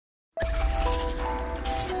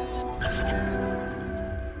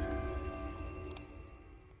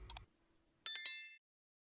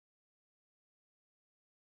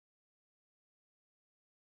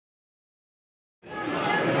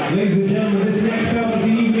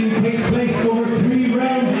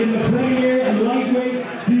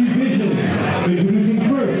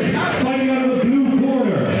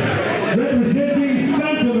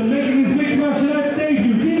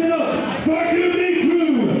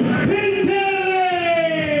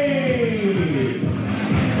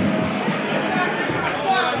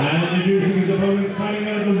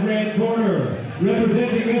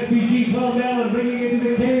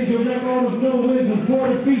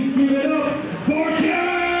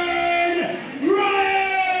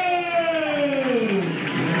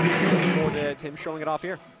showing it off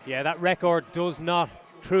here. Yeah, that record does not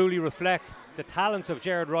truly reflect the talents of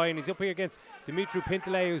Jared Ryan. He's up here against Dumitru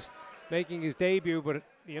Pintilie, who's making his debut, but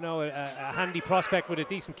you know, a handy prospect with a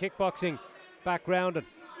decent kickboxing background, and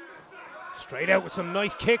straight out with some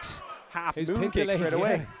nice kicks. Half moon kick straight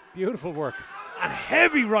away. Yeah, beautiful work. And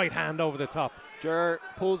heavy right hand over the top. Jer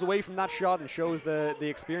pulls away from that shot and shows the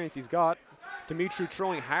experience he's got. Dumitru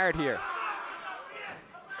throwing hard here.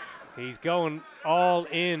 He's going all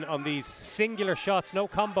in on these singular shots, no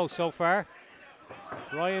combo so far.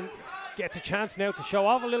 Ryan gets a chance now to show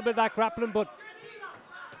off a little bit of that grappling, but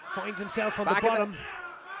finds himself on the bottom.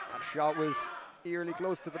 That shot was eerily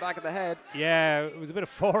close to the back of the head. Yeah, it was a bit of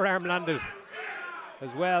forearm landed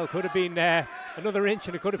as well. Could have been another inch,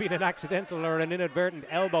 and it could have been an accidental or an inadvertent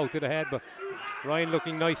elbow to the head, but Ryan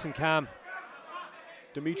looking nice and calm.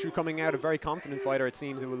 Dumitru coming out a very confident fighter, it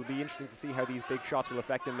seems. It will be interesting to see how these big shots will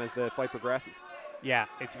affect him as the fight progresses. Yeah,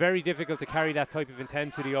 it's very difficult to carry that type of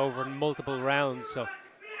intensity over multiple rounds. So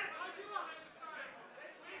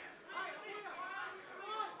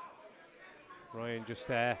Ryan just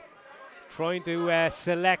trying to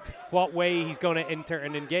select what way he's going to enter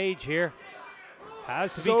and engage here.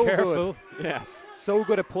 Has to be careful. Good. Yes, so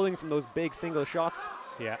good at pulling from those big single shots.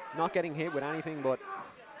 Yeah. Not getting hit with anything, but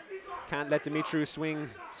can't let Dumitru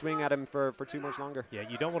swing at him for too much longer. Yeah,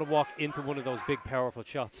 you don't want to walk into one of those big, powerful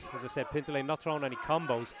shots. As I said, Pintilie not throwing any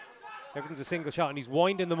combos. Everything's a single shot, and he's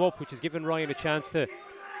winding them up, which is giving Ryan a chance to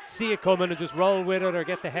see it coming and just roll with it or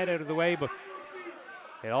get the head out of the way, but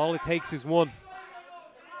all it takes is one.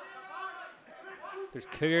 There's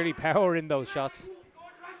clearly power in those shots.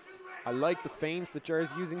 I like the feints that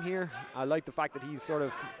Jer's using here. I like the fact that he's sort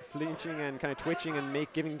of flinching and kind of twitching and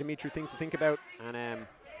giving Dumitru things to think about. And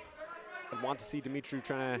I'd want to see Dumitru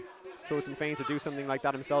trying to throw some feints to do something like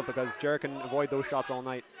that himself, because Jer can avoid those shots all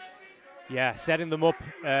night. Yeah, setting them up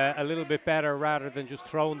a little bit better rather than just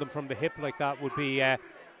throwing them from the hip like that would be a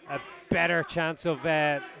better chance of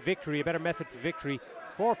victory, a better method to victory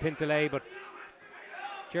for Pintilie. But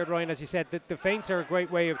Jared Ryan, as you said, the feints are a great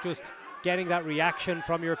way of just getting that reaction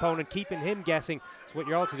from your opponent, keeping him guessing. So what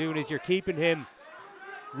you're also doing is you're keeping him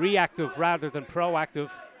reactive rather than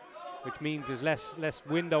proactive, which means there's less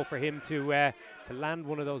window for him to land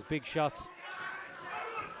one of those big shots.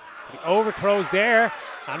 He overthrows there,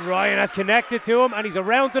 and Ryan has connected to him, and he's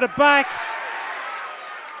around to the back.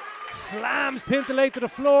 Slams Pintilie to the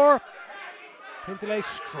floor. Pintilie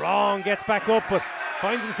strong, gets back up, but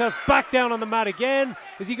finds himself back down on the mat again.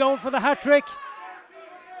 Is he going for the hat trick?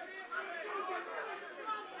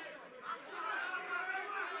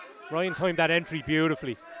 Ryan timed that entry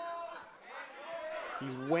beautifully.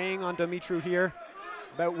 He's weighing on Dumitru here.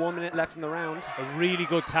 About 1 minute left in the round. A really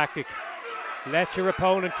good tactic. Let your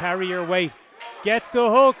opponent carry your weight. Gets the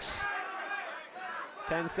hooks.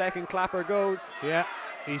 10-second clapper goes. Yeah,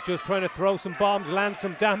 he's just trying to throw some bombs, land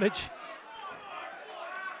some damage.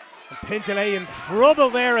 And Pintilie in trouble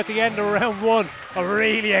there at the end of round one. A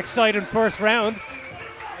really exciting first round.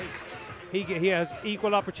 He has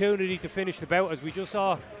equal opportunity to finish the bout. As we just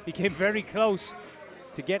saw, he came very close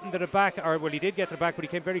to getting to the back, or well, he did get to the back, but he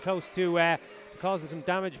came very close to causing some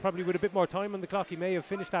damage. Probably with a bit more time on the clock, he may have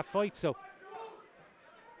finished that fight. So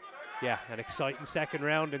yeah, an exciting second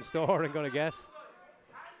round in store, I'm going to guess.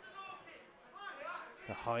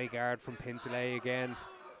 The high guard from Pintilie again.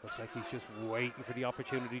 Looks like he's just waiting for the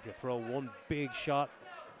opportunity to throw one big shot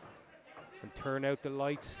and turn out the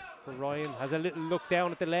lights for Ryan. Has a little look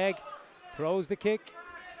down at the leg, throws the kick.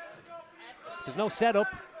 There's no setup.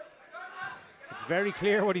 It's very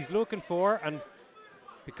clear what he's looking for, and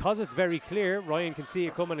because it's very clear, Ryan can see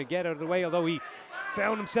it coming and get out of the way, although he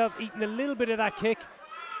found himself eating a little bit of that kick.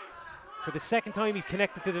 For the second time he's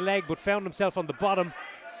connected to the leg, but found himself on the bottom,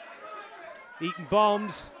 eating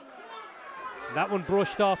bombs. That one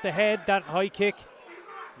brushed off the head, that high kick.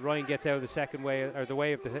 Ryan gets out of the second way, or the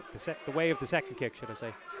way of the second kick, should I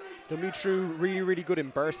say. Dumitru really, really good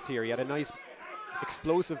in bursts here. He had a nice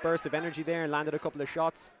explosive burst of energy there and landed a couple of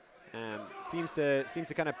shots. Seems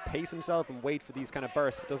to kind of pace himself and wait for these kind of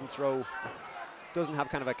bursts, but doesn't have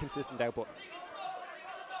kind of a consistent output.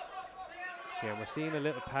 Yeah, we're seeing a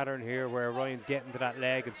little pattern here where Ryan's getting to that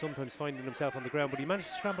leg and sometimes finding himself on the ground, but he managed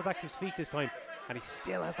to scramble back to his feet this time, and he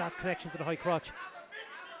still has that connection to the high crotch.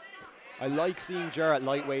 I like seeing Jer at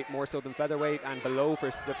lightweight more so than featherweight and below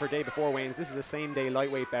for day before weigh-ins. This is a same-day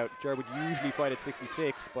lightweight bout. Jer would usually fight at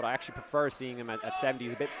 66, but I actually prefer seeing him at 70.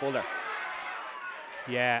 He's a bit fuller.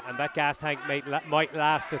 Yeah, and that gas tank might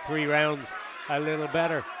last the 3 rounds a little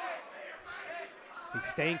better. He's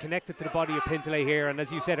staying connected to the body of Pintilie here, and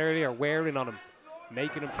as you said earlier, wearing on him,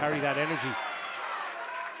 making him carry that energy.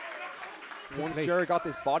 once Ger got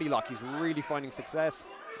this body lock, he's really finding success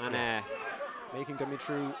and making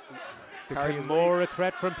Dumitru carry his more a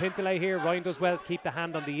threat from Pintilie here. Ryan does well to keep the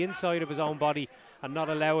hand on the inside of his own body and not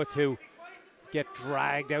allow it to get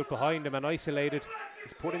dragged out behind him and isolated.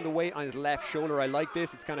 He's putting the weight on his left shoulder. I like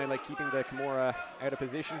this. It's kind of like keeping the Kimura out of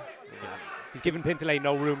position. He's given Pintilie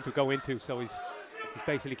no room to go into, so he's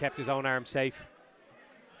basically kept his own arm safe.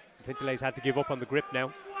 Pintilie's had to give up on the grip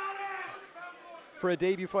now. For a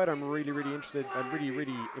debut fighter, I'm really interested. I'm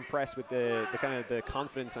really impressed with the kind of the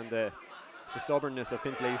confidence and the stubbornness of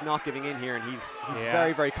Pintilie. He's not giving in here, and he's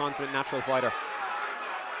very confident, natural fighter.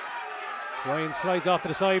 Ryan slides off to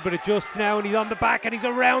the side, but adjusts now, and he's on the back, and he's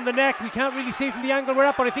around the neck. We can't really see from the angle we're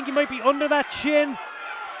at, but I think he might be under that chin.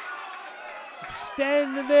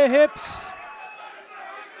 Extending the hips.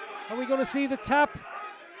 Are we going to see the tap?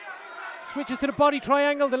 Switches to the body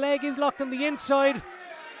triangle. The leg is locked on the inside.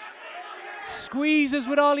 Squeezes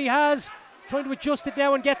with all he has. Trying to adjust it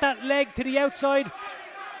now and get that leg to the outside.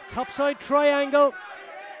 Topside triangle.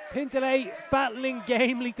 Pintilie battling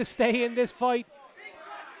gamely to stay in this fight.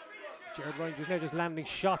 Jared Ryan just now just landing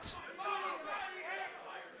shots.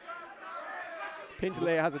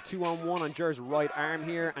 Pintilie has a 2-on-1 on Ger's right arm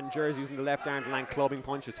here, and Ger's using the left arm to land clubbing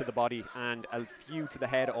punches to the body and a few to the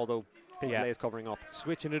head, although Pintilie is covering up.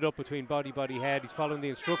 Switching it up between body, head. He's following the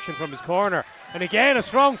instruction from his corner. And again, a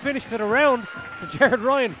strong finish to the round. And Jared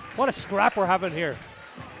Ryan, what a scrap we're having here.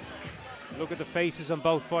 Look at the faces on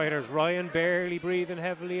both fighters. Ryan barely breathing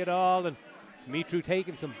heavily at all, and Dumitru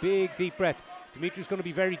taking some big, deep breaths. Dumitru's going to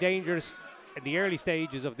be very dangerous in the early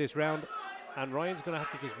stages of this round, and Ryan's going to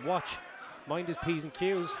have to just watch, mind his P's and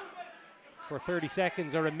Q's for 30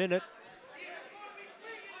 seconds or a minute,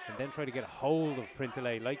 and then try to get a hold of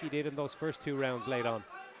Pintilie like he did in those first 2 rounds late on.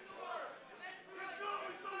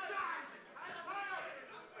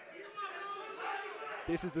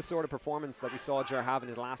 This is the sort of performance that we saw Ger have in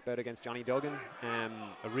his last bout against Johnny Duggan.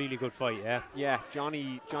 A really good fight, yeah. Yeah,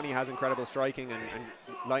 Johnny has incredible striking and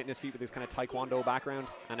light in his feet with his kind of taekwondo background.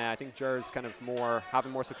 And I think Ger's kind of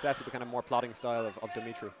having more success with the kind of more plodding style of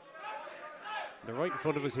Dumitru. They're right in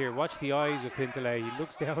front of us here. Watch the eyes of Pintilie. He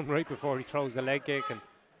looks down right before he throws the leg kick, and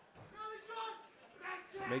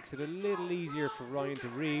makes it a little easier for Ryan to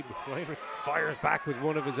read. Ryan fires back with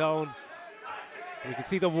one of his own. We can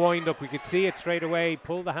see the wind up. We could see it straight away.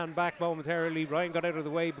 Pulled the hand back momentarily. Ryan got out of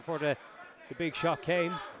the way before the big shot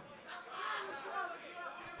came.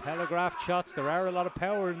 Telegraphed shots. There are a lot of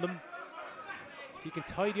power in them. He can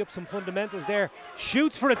tidy up some fundamentals there.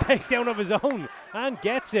 Shoots for a takedown of his own and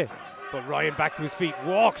gets it. But Ryan back to his feet.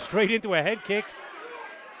 Walks straight into a head kick.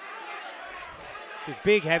 Just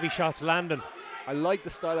big heavy shots landing. I like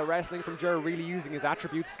the style of wrestling from Ger, really using his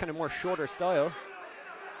attributes. It's kind of more shorter style.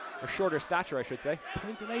 Or shorter stature, I should say.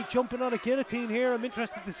 Pintilie jumping on a guillotine here. I'm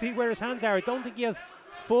interested to see where his hands are. I don't think he has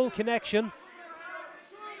full connection.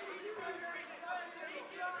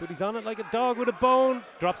 But he's on it like a dog with a bone.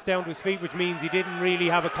 Drops down to his feet, which means he didn't really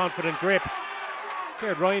have a confident grip.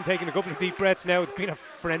 Jared Ryan taking a couple of deep breaths now. It's been a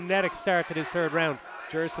frenetic start to this 3rd round.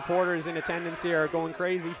 Ger's supporters in attendance here are going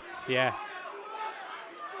crazy. Yeah.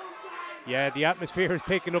 Yeah, the atmosphere is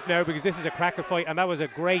picking up now because this is a cracker fight, and that was a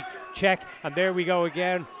great check. And there we go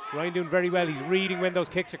again. Ryan doing very well. He's reading when those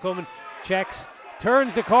kicks are coming. Checks,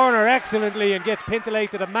 turns the corner excellently and gets Pintilie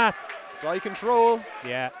to the mat. Side control.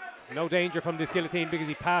 Yeah, no danger from this guillotine because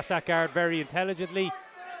he passed that guard very intelligently.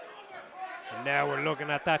 And now we're looking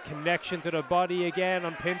at that connection to the body again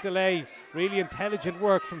on Pintilie. Really intelligent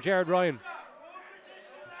work from Jared Ryan.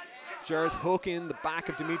 Ger's hook in the back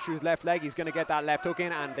of Dumitru's left leg. He's going to get that left hook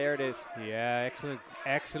in, and there it is. Yeah,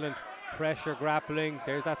 excellent pressure grappling.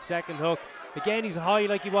 There's that second hook. Again, he's high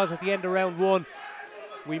like he was at the end of round 1.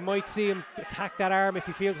 We might see him attack that arm if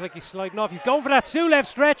he feels like he's sliding off. He's going for that Sulev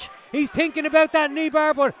stretch. He's thinking about that knee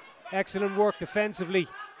bar, but excellent work defensively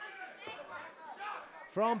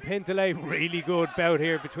from Pintilie. Really good bout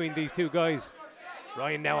here between these two guys.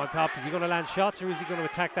 Ryan now on top. Is he going to land shots or is he going to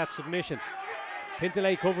attack that submission?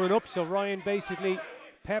 Pintilie covering up, so Ryan basically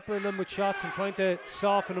peppering him with shots and trying to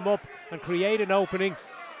soften him up and create an opening.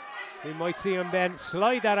 We might see him then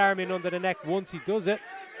slide that arm in under the neck once he does it.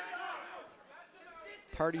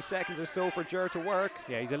 30 seconds or so for Ger to work.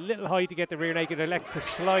 Yeah, he's a little high to get the rear naked. Elects to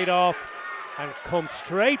slide off and come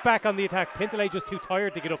straight back on the attack. Pintilie just too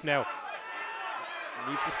tired to get up now.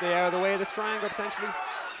 Needs to stay out of the way of this triangle potentially.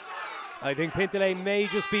 I think Pintilie may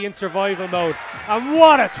just be in survival mode. And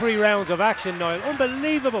what a 3 rounds of action, Niall.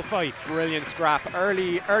 Unbelievable fight. Brilliant scrap.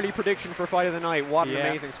 Early prediction for fight of the night. What an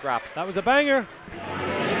amazing scrap. That was a banger.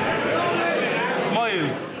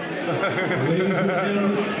 Smile.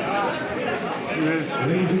 Ladies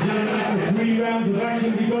and gentlemen, after 3 rounds of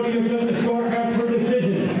action, before your judges' scorecards for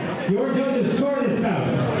decision. Your judges score this bout.